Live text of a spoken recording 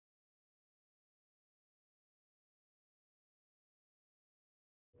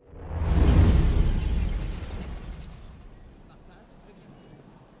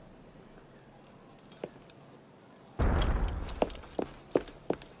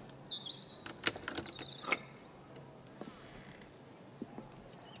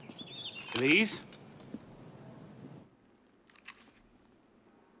Elise?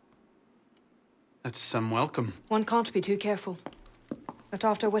 That's some welcome. One can't be too careful. Not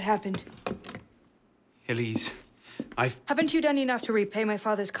after what happened. Elise, Haven't you done enough to repay my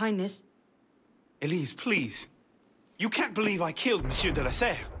father's kindness? Elise, please. You can't believe I killed Monsieur de la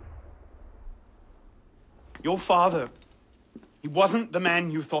Serre. Your father, he wasn't the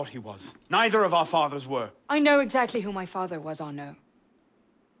man you thought he was. Neither of our fathers were. I know exactly who my father was, Arnaud.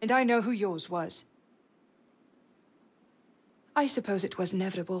 And I know who yours was. I suppose it was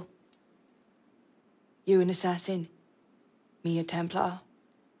inevitable. You an assassin, me a Templar.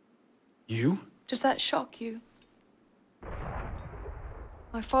 You? Does that shock you?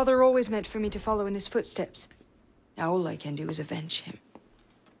 My father always meant for me to follow in his footsteps. Now all I can do is avenge him.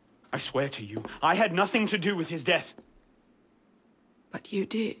 I swear to you, I had nothing to do with his death. But you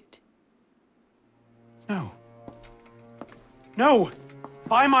did. No. No!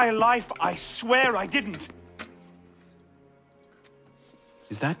 By my life, I swear I didn't.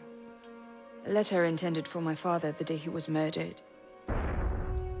 Is that? A letter intended for my father the day he was murdered.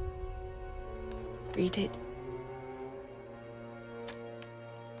 Read it.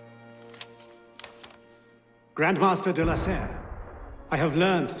 Grandmaster de la Serre, I have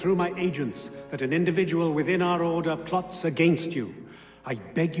learned through my agents that an individual within our order plots against you. I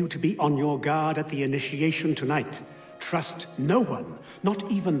beg you to be on your guard at the initiation tonight. Trust no one,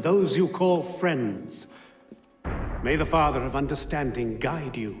 not even those you call friends. May the Father of Understanding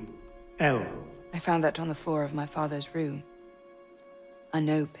guide you. L. I found that on the floor of my father's room.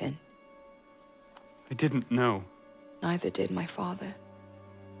 Unopened. I didn't know. Neither did my father.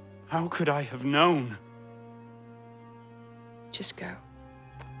 How could I have known? Just go.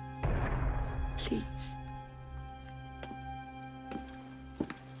 Please.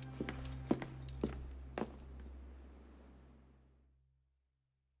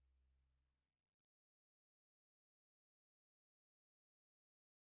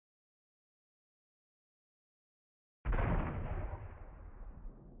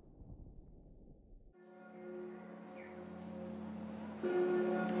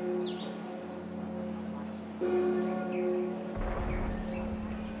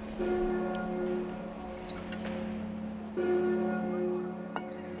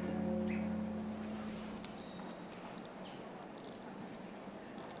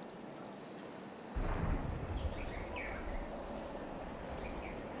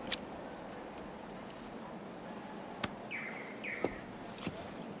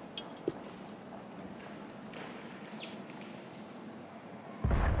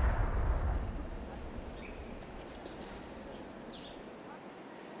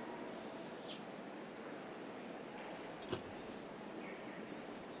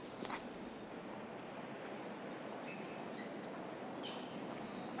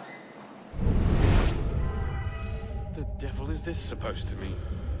 The devil is this supposed to mean?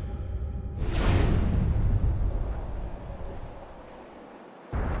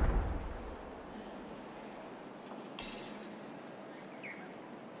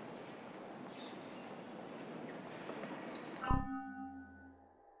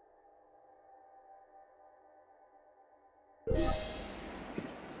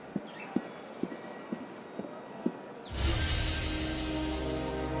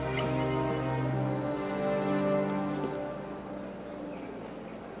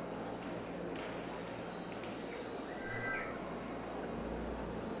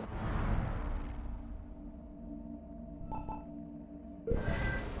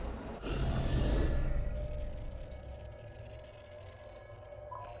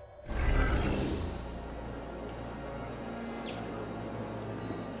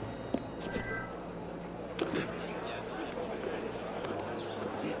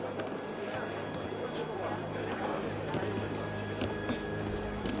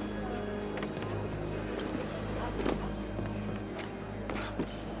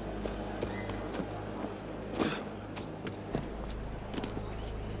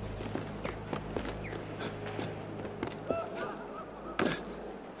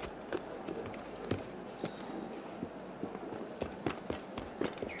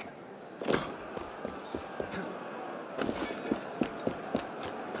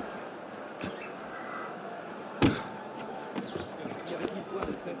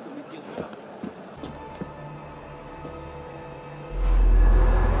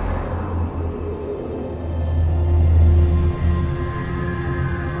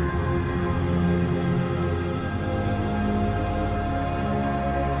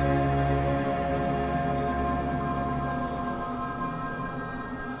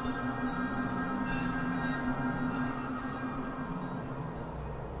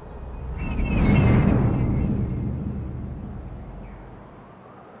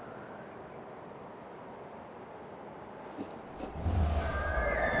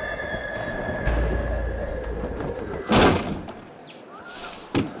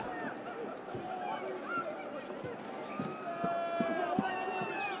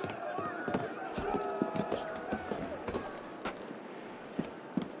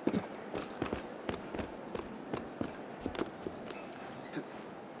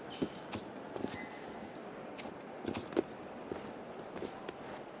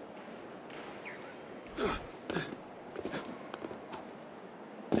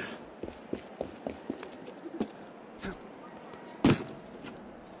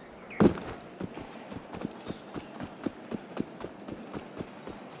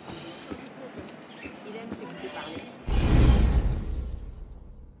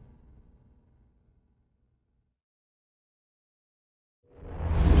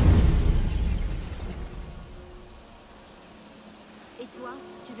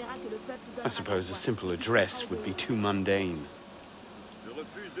 I suppose a simple address would be too mundane. Je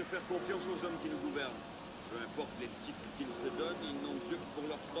refuse de faire confiance aux hommes qui nous gouvernent. Peu importe les titres qu'ils se donnent, ils n'ont Dieu que pour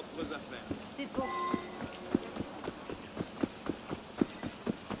leurs propres affaires. C'est faux.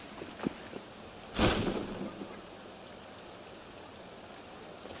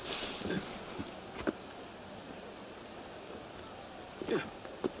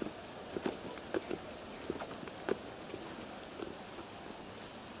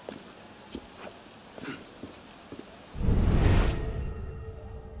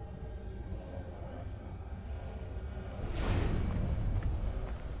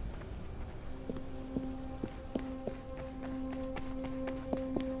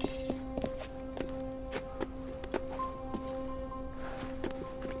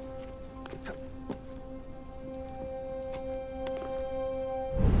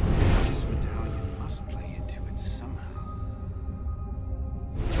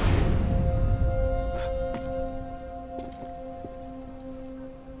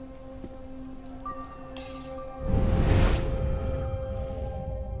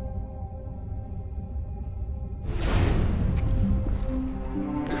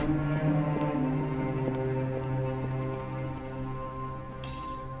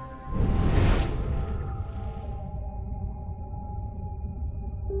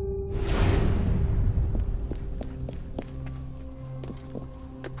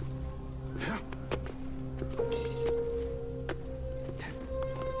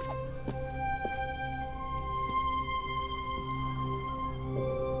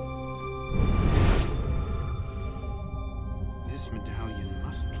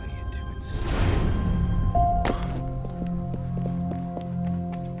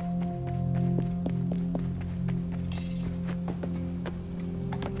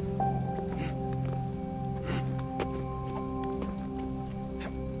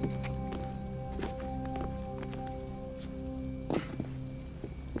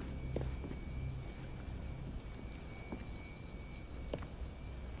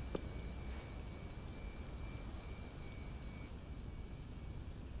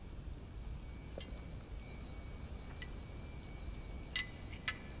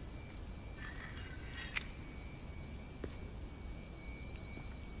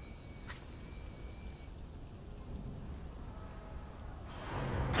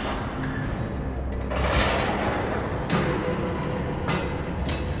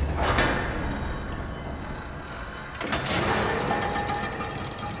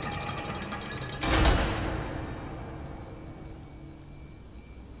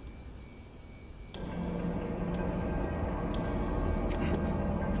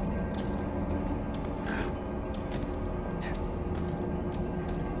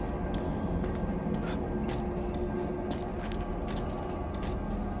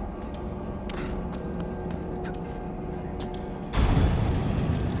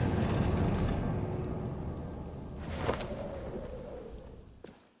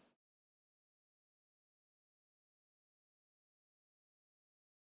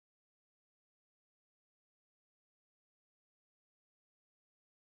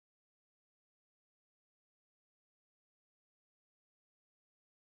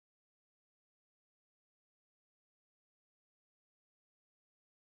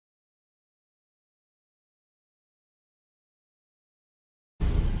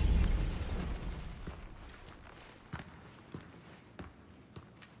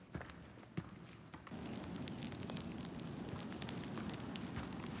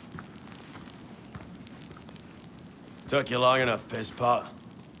 Took you long enough, pisspot.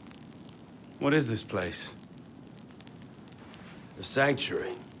 What is this place? The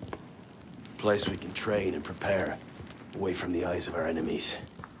Sanctuary. A place we can train and prepare, away from the eyes of our enemies.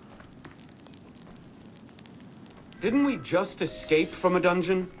 Didn't we just escape from a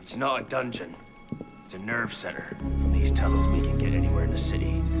dungeon? It's not a dungeon. It's a nerve center. From these tunnels, we can get anywhere in the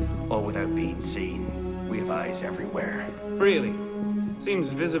city, all without being seen. We have eyes everywhere. Really? Seems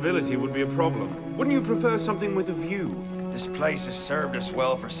visibility would be a problem. Wouldn't you prefer something with a view? This place has served us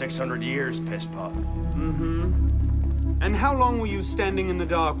well for 600 years, pisspot. Mm-hmm. And how long were you standing in the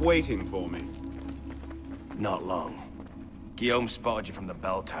dark waiting for me? Not long. Guillaume spotted you from the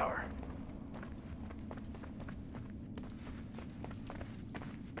bell tower.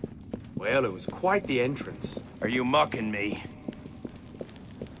 Well, it was quite the entrance. Are you mocking me?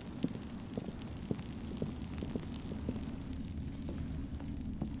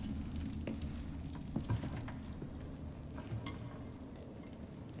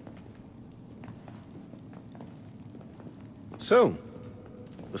 So,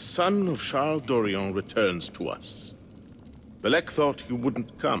 the son of Charles Dorion returns to us. Belek thought you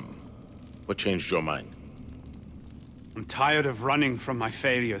wouldn't come. What changed your mind? I'm tired of running from my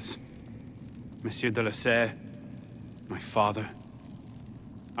failures. Monsieur de la Serre, my father.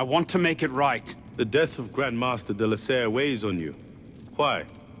 I want to make it right. The death of Grand Master de la Serre weighs on you. Why?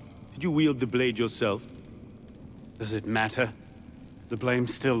 Did you wield the blade yourself? Does it matter? The blame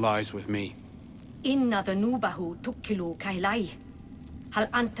still lies with me. Inna ذنوبه تكل كيلاي. هل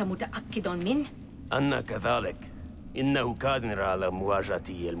أنت متأكد من؟ أنا كذلك. إنه قادر على مواجهة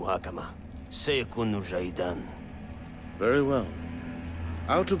المحاكمة. سيكون جيدا. Very well.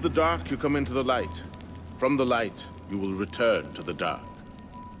 Out of the dark you come into the light. From the light you will return to the dark.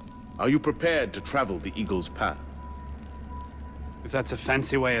 Are you prepared to travel the Eagle's path? If that's a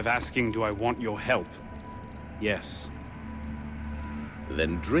fancy way of asking, do I want your help? Yes.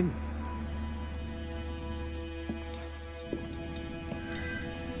 Then drink.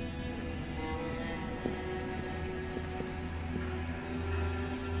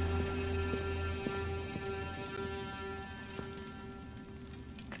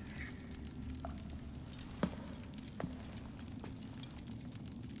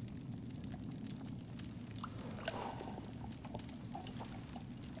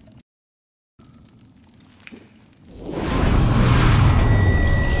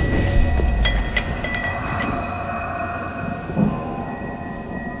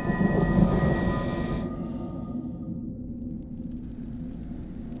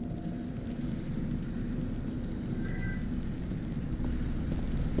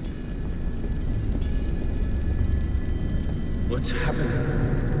 What's happening?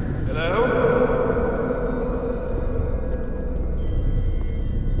 Hello?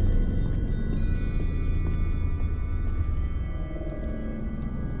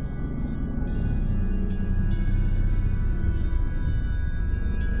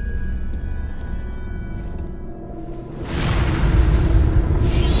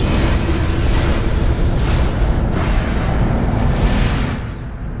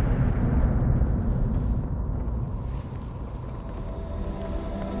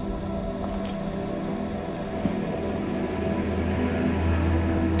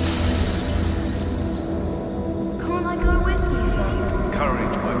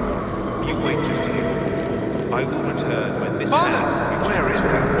 I will return when this Father! man... Where is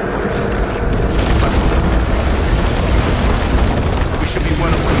that boy? We should be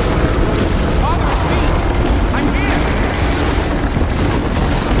well away. Father, it's me! I'm here!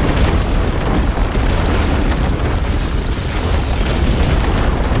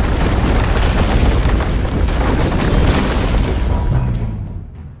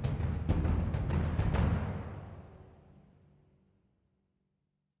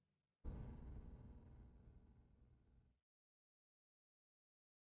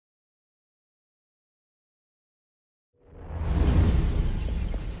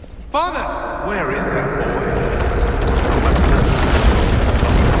 Father! Where is that boy? From Assasin'S.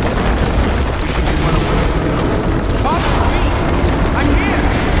 We should be well away. Father, it's me! I'm here!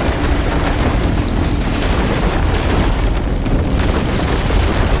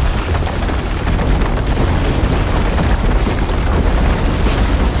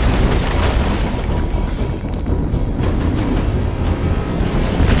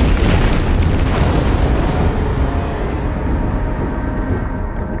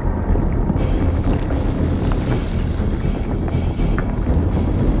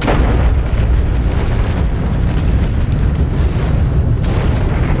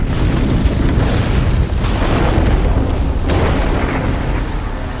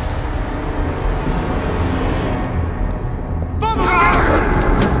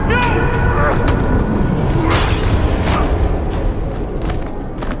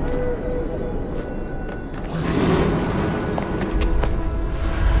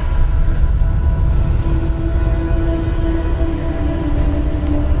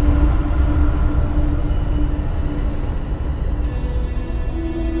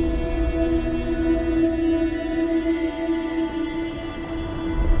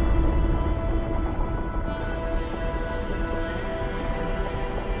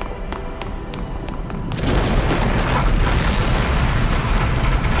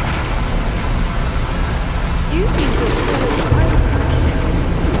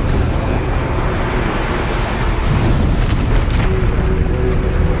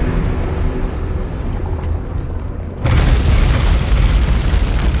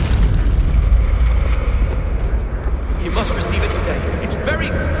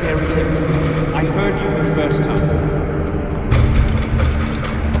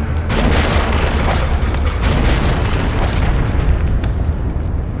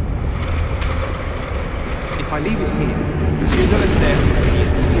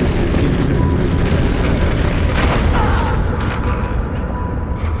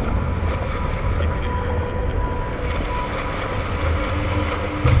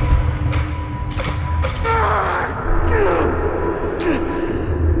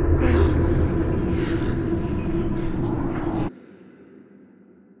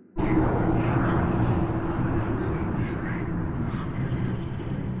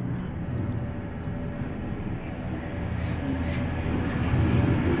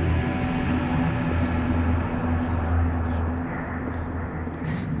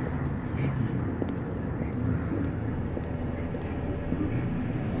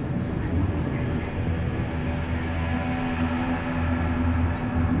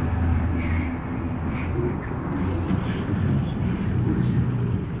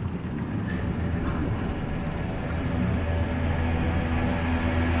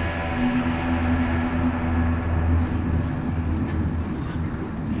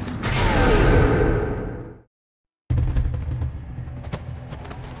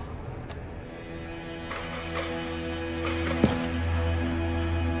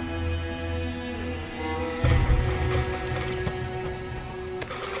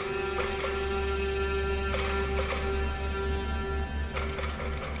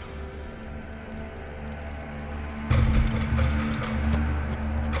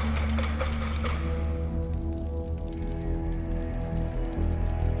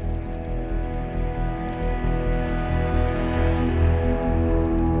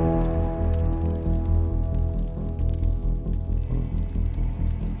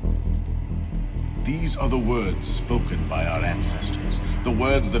 These are the words spoken by our ancestors, the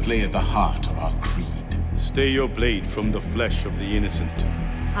words that lay at the heart of our creed. Stay your blade from the flesh of the innocent.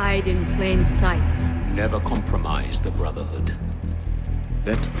 Hide in plain sight. Never compromise the Brotherhood.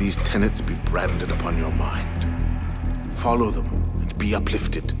 Let these tenets be branded upon your mind. Follow them and be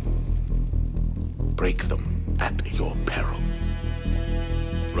uplifted. Break them at your peril.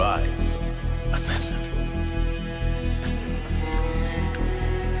 Rise, assassin.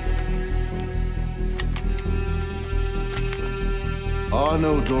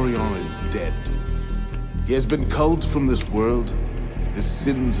 Arnaud Dorian is dead. He has been culled from this world, his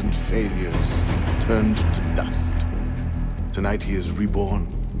sins and failures turned to dust. Tonight he is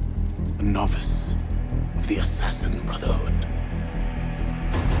reborn, a novice of the Assassin Brotherhood.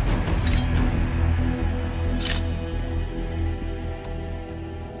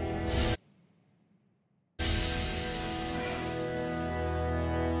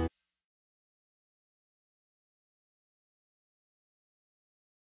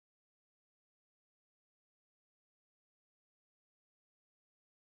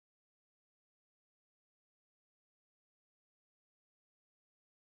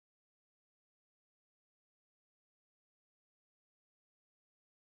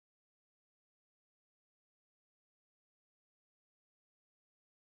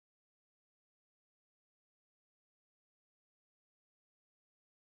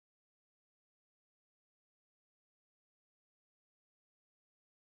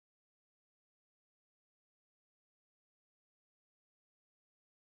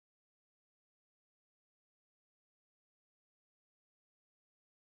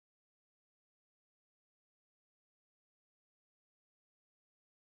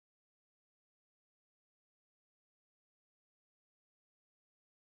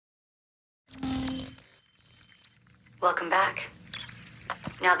 Welcome back.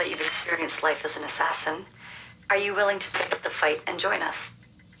 Now that you've experienced life as an assassin, are you willing to pick up the fight and join us?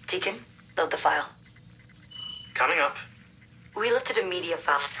 Deacon, load the file. Coming up. We lifted a media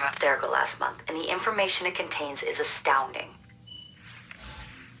file from Abstergo last month, and the information it contains is astounding.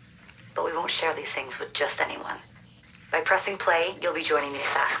 But we won't share these things with just anyone. By pressing play, you'll be joining the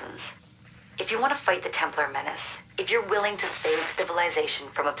Assassins. If you want to fight the Templar menace, if you're willing to save civilization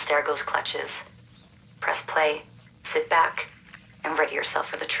from Abstergo's clutches, press play, sit back, and ready yourself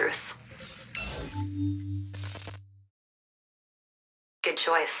for the truth. Good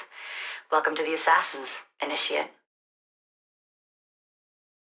choice. Welcome to the Assassins, Initiate.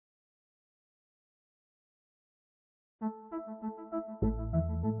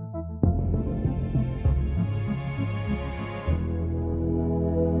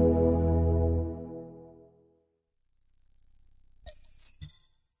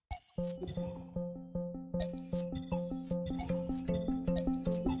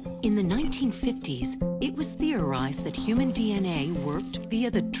 In the 1950s, it was theorized that human DNA worked via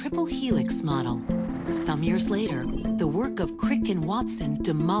the triple helix model. Some years later, the work of Crick and Watson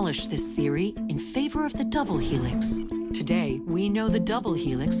demolished this theory in favor of the double helix. Today, we know the double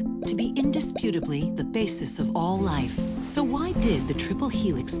helix to be indisputably the basis of all life. So why did the triple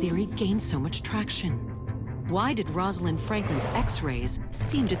helix theory gain so much traction? Why did Rosalind Franklin's X-rays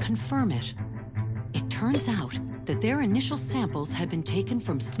seem to confirm it? It turns out that their initial samples had been taken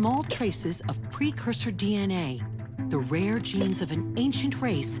from small traces of precursor DNA, the rare genes of an ancient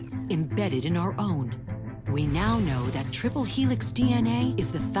race embedded in our own. We now know that triple helix DNA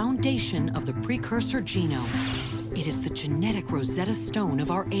is the foundation of the precursor genome. It is the genetic Rosetta Stone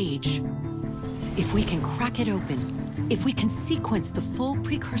of our age. If we can crack it open, if we can sequence the full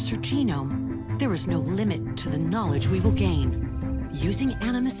precursor genome, there is no limit to the knowledge we will gain. Using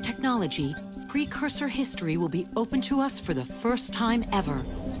Animus technology, precursor history will be open to us for the first time ever.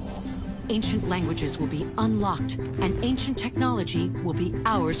 Ancient languages will be unlocked, and ancient technology will be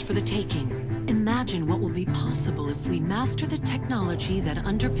ours for the taking. Imagine what will be possible if we master the technology that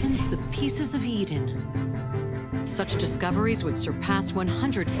underpins the pieces of Eden. Such discoveries would surpass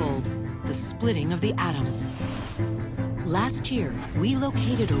 100-fold the splitting of the atom. Last year, we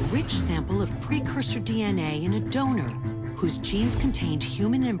located a rich sample of precursor DNA in a donor whose genes contained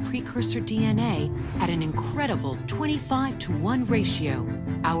human and precursor DNA at an incredible 25-to-1 ratio.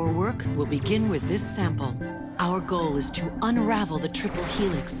 Our work will begin with this sample. Our goal is to unravel the triple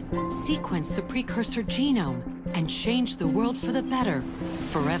helix, sequence the precursor genome, and change the world for the better,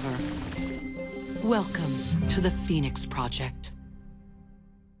 forever. Welcome to the Phoenix Project.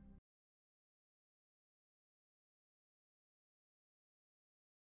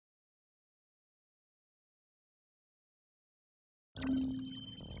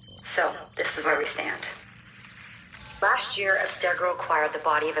 So, this is where we stand. Last year, Abstergo acquired the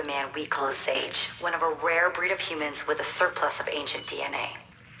body of a man we call a sage, one of a rare breed of humans with a surplus of ancient DNA.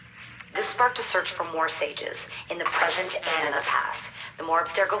 This sparked a search for more sages, in the present and in the past. The more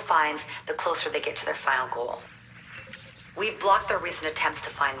Abstergo finds, the closer they get to their final goal. We've blocked their recent attempts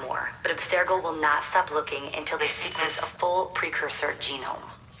to find more, but Abstergo will not stop looking until they sequence a full precursor genome.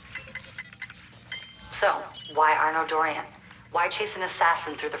 So, why Arnaud Dorian? Why chase an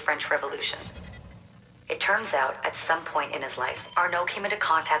assassin through the French Revolution? It turns out, at some point in his life, Arnaud came into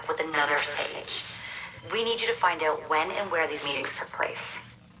contact with another sage. We need you to find out when and where these meetings took place.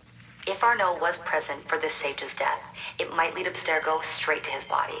 If Arnaud was present for this sage's death, it might lead Abstergo straight to his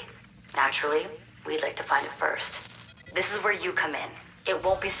body. Naturally, we'd like to find it first. This is where you come in. It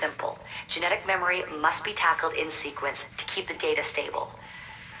won't be simple. Genetic memory must be tackled in sequence to keep the data stable.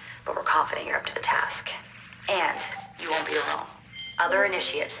 But we're confident you're up to the task. And you won't be alone. Other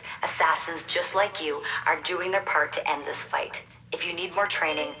initiates, assassins just like you, are doing their part to end this fight. If you need more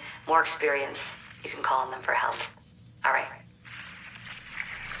training, more experience, you can call on them for help. All right.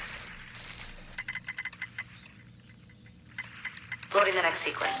 Loading the next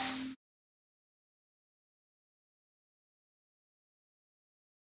sequence.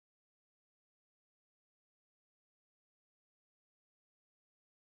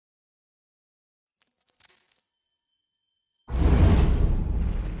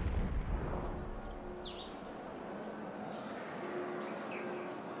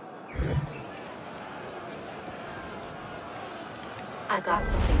 I've got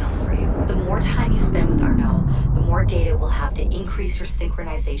something else for you. The more time you spend with Arnaud, the more data we'll have to increase your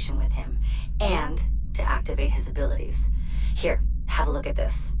synchronization with him, and to activate his abilities. Here, have a look at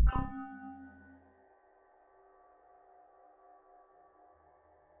this.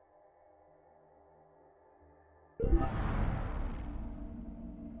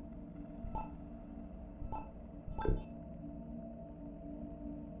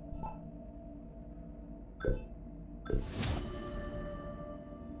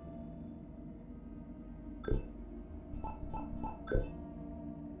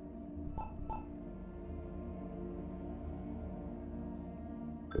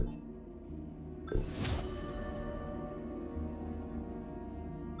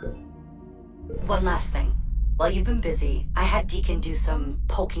 One last thing. While you've been busy, I had Deacon do some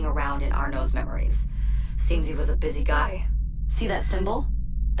poking around in Arnaud's memories. Seems he was a busy guy. See that symbol?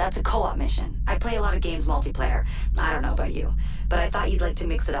 That's a co-op mission. I play a lot of games multiplayer. I don't know about you, but I thought you'd like to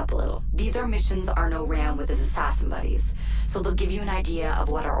mix it up a little. These are missions Arnaud ran with his assassin buddies, so they'll give you an idea of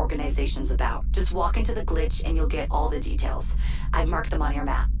what our organization's about. Just walk into the glitch and you'll get all the details. I've marked them on your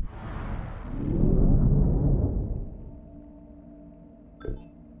map.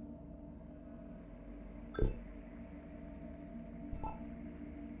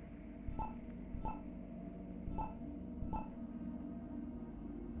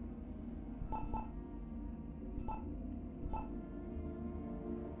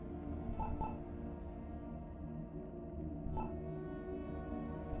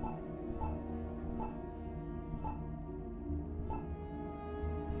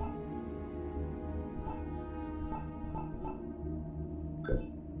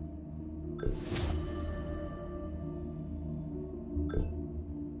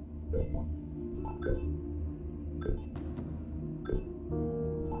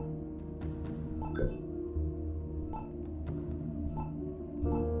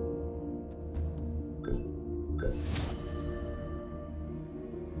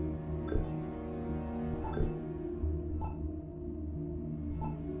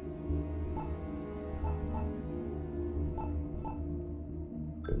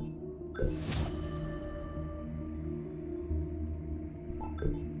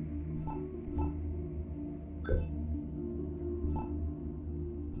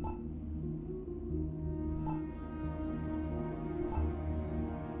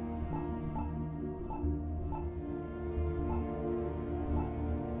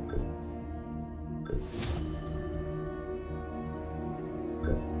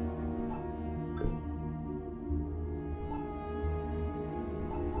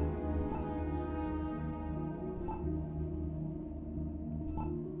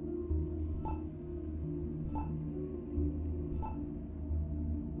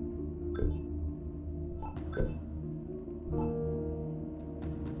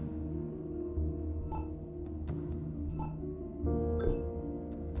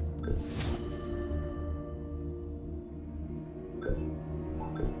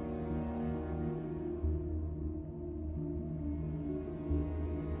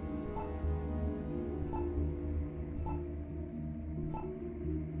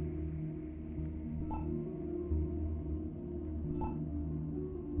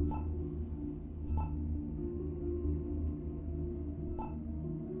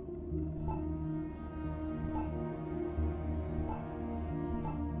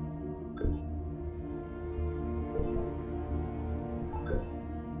 Brotherhood.